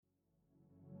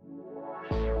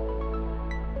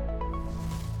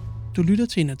Du lytter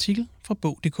til en artikel fra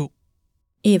BOG.DK.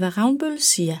 Eva Ravnbøl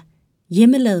siger,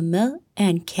 hjemmelavet mad er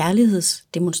en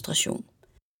kærlighedsdemonstration.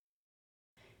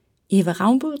 Eva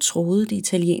Ravnbøl troede, det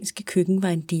italienske køkken var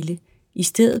en dille. I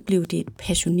stedet blev det et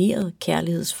passioneret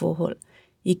kærlighedsforhold.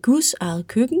 I Guds eget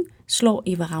køkken slår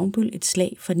Eva Ravnbøl et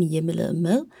slag for den hjemmelavede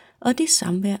mad og det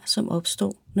samvær, som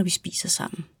opstår, når vi spiser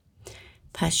sammen.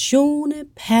 Passione,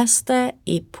 pasta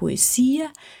e poesia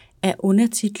er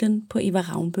undertitlen på Eva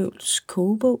Ravnbøls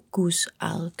kogebog Guds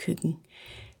eget køkken.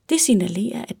 Det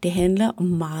signalerer, at det handler om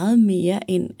meget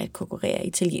mere end at konkurrere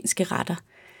italienske retter.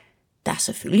 Der er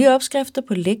selvfølgelig opskrifter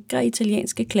på lækre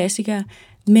italienske klassikere,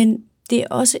 men det er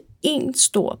også en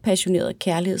stor passioneret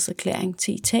kærlighedserklæring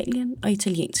til Italien og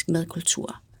italiensk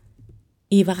madkultur.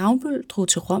 Eva Ravnbøl drog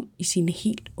til Rom i sine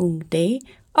helt unge dage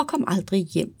og kom aldrig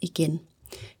hjem igen.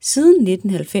 Siden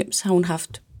 1990 har hun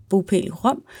haft bopæl i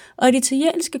Rom, og det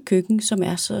italienske køkken, som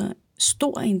er så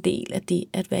stor en del af det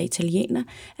at være italiener,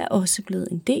 er også blevet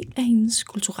en del af hendes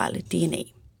kulturelle DNA.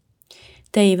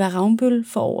 Da Eva Ravnbøl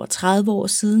for over 30 år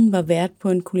siden var vært på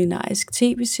en kulinarisk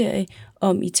tv-serie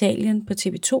om Italien på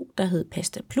TV2, der hed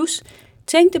Pasta Plus,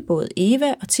 tænkte både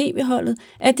Eva og tv-holdet,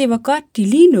 at det var godt, de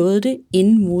lige nåede det,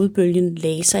 inden modebølgen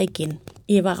lagde sig igen.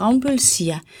 Eva Ravnbøl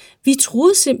siger, vi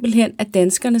troede simpelthen, at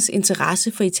danskernes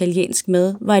interesse for italiensk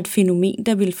mad var et fænomen,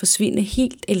 der ville forsvinde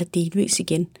helt eller delvis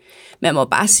igen. Man må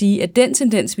bare sige, at den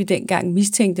tendens, vi dengang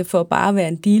mistænkte for bare at være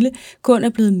en dille, kun er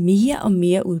blevet mere og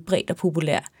mere udbredt og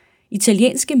populær.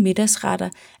 Italienske middagsretter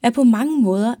er på mange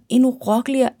måder en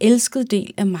urokkelig og elsket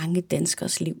del af mange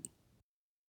danskers liv.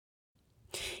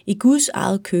 I Guds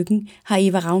eget køkken har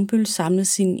Eva Ravnbøl samlet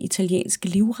sine italienske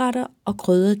livretter og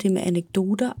krydret det med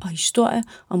anekdoter og historier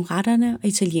om retterne og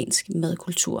italiensk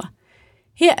madkultur.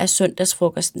 Her er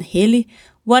søndagsfrokosten hellig,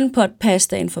 one pot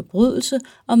pasta en forbrydelse,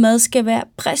 og mad skal være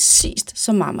præcist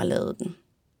som mamma lavede den.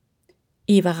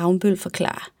 Eva Ravnbøl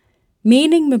forklarer,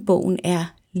 meningen med bogen er,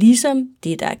 ligesom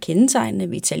det, der er kendetegnende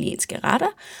ved italienske retter,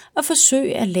 og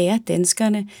forsøge at lære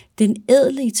danskerne den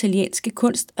ædle italienske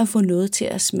kunst at få noget til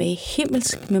at smage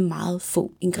himmelsk med meget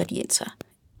få ingredienser.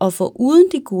 Og for uden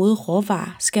de gode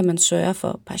råvarer skal man sørge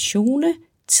for passione,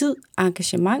 tid,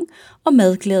 engagement og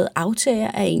madglæde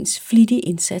aftager af ens flittige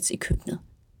indsats i køkkenet.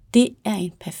 Det er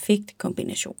en perfekt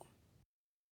kombination.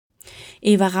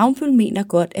 Eva Ravnbøl mener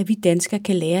godt, at vi danskere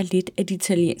kan lære lidt af de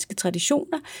italienske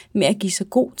traditioner med at give så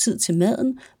god tid til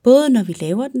maden, både når vi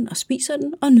laver den og spiser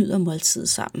den og nyder måltidet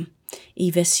sammen.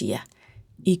 Eva siger,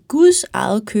 i Guds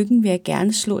eget køkken vil jeg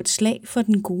gerne slå et slag for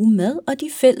den gode mad og de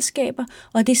fællesskaber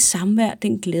og det samvær,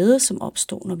 den glæde, som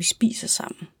opstår, når vi spiser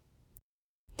sammen.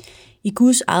 I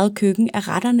Guds eget køkken er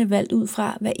retterne valgt ud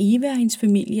fra, hvad Eva og hendes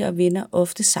familie og venner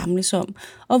ofte samles om,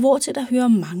 og hvortil der hører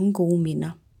mange gode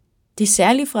minder. Det er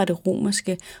særligt fra det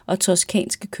romerske og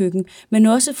toskanske køkken, men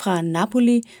også fra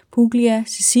Napoli, Puglia,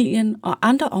 Sicilien og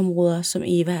andre områder, som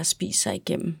Eva har spist sig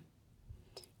igennem.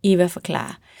 Eva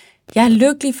forklarer, jeg er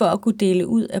lykkelig for at kunne dele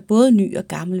ud af både ny og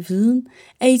gammel viden,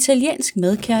 af italiensk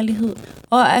madkærlighed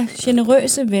og af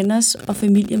generøse venners og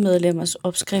familiemedlemmers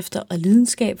opskrifter og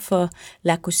lidenskab for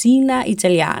la cucina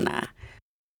italiana.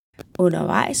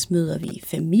 Undervejs møder vi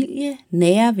familie,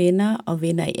 nære venner og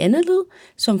venner i andet led,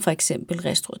 som for eksempel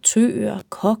restauratører,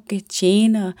 kokke,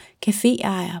 tjenere,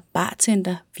 caféejere,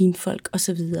 bartender, vinfolk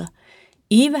osv.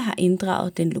 Eva har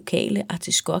inddraget den lokale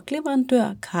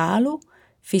artiskokleverandør Carlo,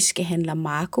 fiskehandler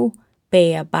Marco,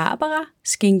 bager Barbara,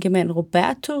 skinkemand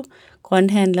Roberto,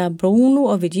 grønthandler Bruno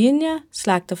og Virginia,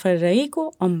 slagter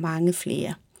Federico og mange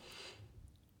flere.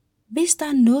 Hvis der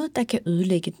er noget, der kan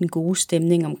ødelægge den gode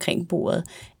stemning omkring bordet,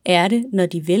 er det, når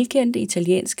de velkendte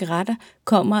italienske retter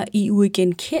kommer i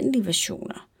uigenkendelige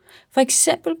versioner. For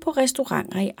eksempel på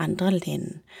restauranter i andre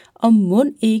lande. Og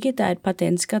mon ikke, der er et par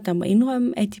danskere, der må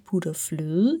indrømme, at de putter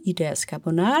fløde i deres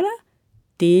carbonara?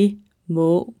 Det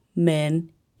må man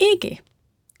ikke,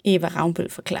 Eva Ravnbøl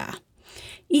forklarer.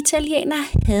 Italienere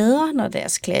hader, når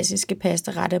deres klassiske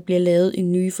pastaretter bliver lavet i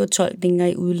nye fortolkninger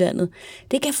i udlandet.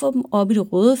 Det kan få dem op i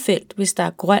det røde felt, hvis der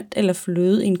er grønt eller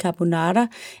fløde i en carbonara,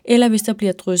 eller hvis der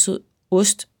bliver drysset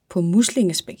ost på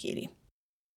muslingespaghetti.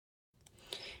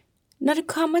 Når det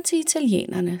kommer til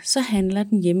italienerne, så handler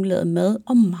den hjemmelavede mad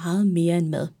om meget mere end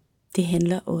mad. Det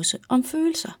handler også om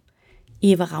følelser.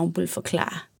 Eva Ravnbøl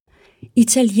forklarer.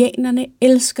 Italienerne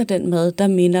elsker den mad, der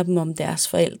minder dem om deres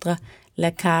forældre, la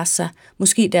casa,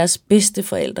 måske deres bedste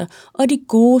forældre, og de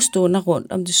gode stunder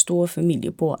rundt om det store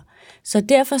familiebord. Så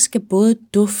derfor skal både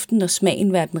duften og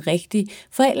smagen være den rigtige,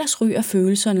 for ellers ryger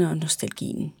følelserne og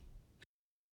nostalgien.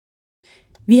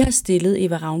 Vi har stillet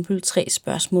Eva Ravnbøl 3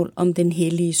 spørgsmål om den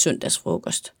hellige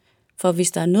søndagsfrokost. For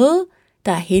hvis der er noget,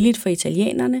 der er helligt for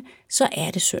italienerne, så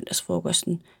er det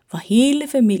søndagsfrokosten, hvor hele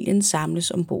familien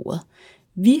samles om bordet.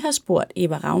 Vi har spurgt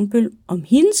Eva Ravnbøl om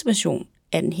hendes version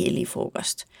af den hellige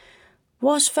frokost.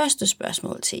 Vores første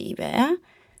spørgsmål til Eva er,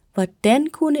 hvordan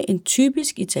kunne en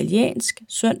typisk italiensk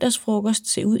søndagsfrokost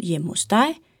se ud hjemme hos dig?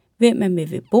 Hvem er med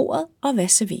ved bordet, og hvad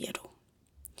serverer du?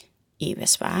 Eva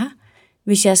svarer,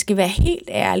 hvis jeg skal være helt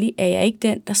ærlig, er jeg ikke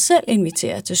den, der selv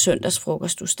inviterer til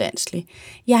søndagsfrokost ustandselig.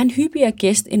 Jeg er en hyppigere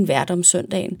gæst end vært om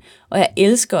søndagen, og jeg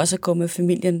elsker også at gå med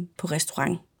familien på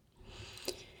restaurant.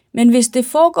 Men hvis det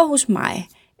foregår hos mig,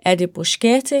 er det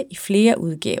bruschetta i flere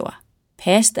udgaver.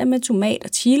 Pasta med tomat og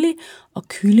chili, og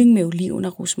kylling med oliven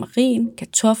og rosmarin,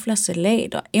 kartofler,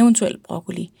 salat og eventuelt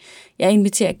broccoli. Jeg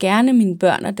inviterer gerne mine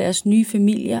børn og deres nye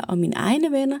familier og mine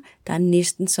egne venner, der er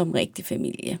næsten som rigtig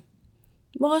familie.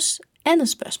 Vores andet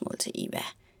spørgsmål til Eva.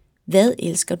 Hvad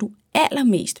elsker du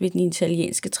allermest ved den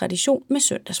italienske tradition med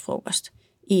søndagsfrokost?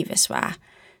 Eva svarer,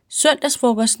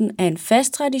 søndagsfrokosten er en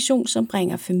fast tradition, som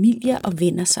bringer familier og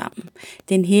venner sammen.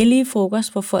 Den hellige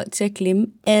frokost får folk til at glemme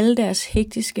alle deres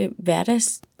hektiske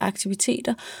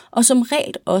hverdagsaktiviteter, og som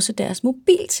regel også deres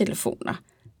mobiltelefoner,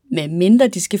 medmindre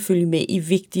de skal følge med i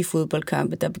vigtige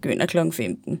fodboldkampe, der begynder kl.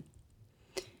 15.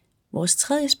 Vores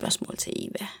tredje spørgsmål til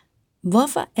Eva.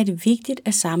 Hvorfor er det vigtigt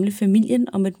at samle familien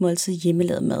om et måltid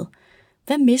hjemmelavet mad?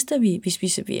 Hvad mister vi, hvis vi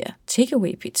serverer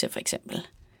takeaway pizza for eksempel?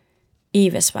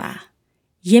 Eva svarer,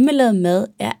 hjemmelavet mad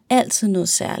er altid noget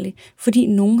særligt, fordi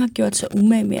nogen har gjort sig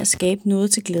umage med at skabe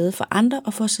noget til glæde for andre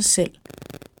og for sig selv.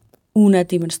 Una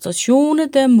demonstratione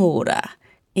d'amore,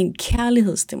 en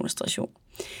kærlighedsdemonstration.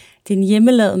 Den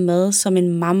hjemmelavede mad, som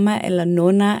en mamma eller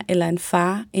nonna eller en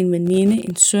far, en veninde,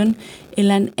 en søn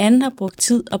eller en anden har brugt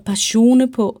tid og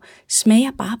passioneret på,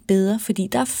 smager bare bedre, fordi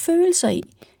der er følelser i.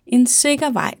 En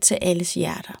sikker vej til alles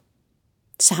hjerter.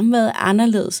 Samværet er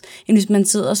anderledes, end hvis man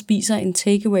sidder og spiser en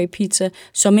takeaway pizza,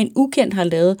 som en ukendt har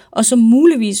lavet, og som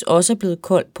muligvis også er blevet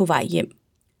kold på vej hjem.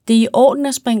 Det er i orden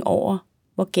at springe over,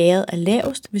 hvor gæret er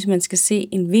lavest, hvis man skal se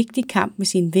en vigtig kamp med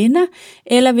sine venner,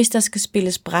 eller hvis der skal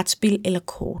spilles brætspil eller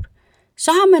kort.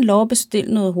 Så har man lov at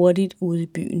bestille noget hurtigt ude i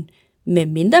byen,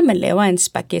 medmindre man laver en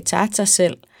spaghetti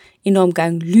selv, en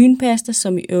omgang lynpasta,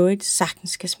 som i øvrigt sagtens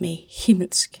skal smage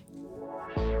himmelsk.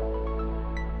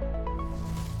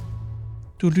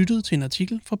 Du lyttede til en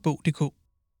artikel fra bog.DK.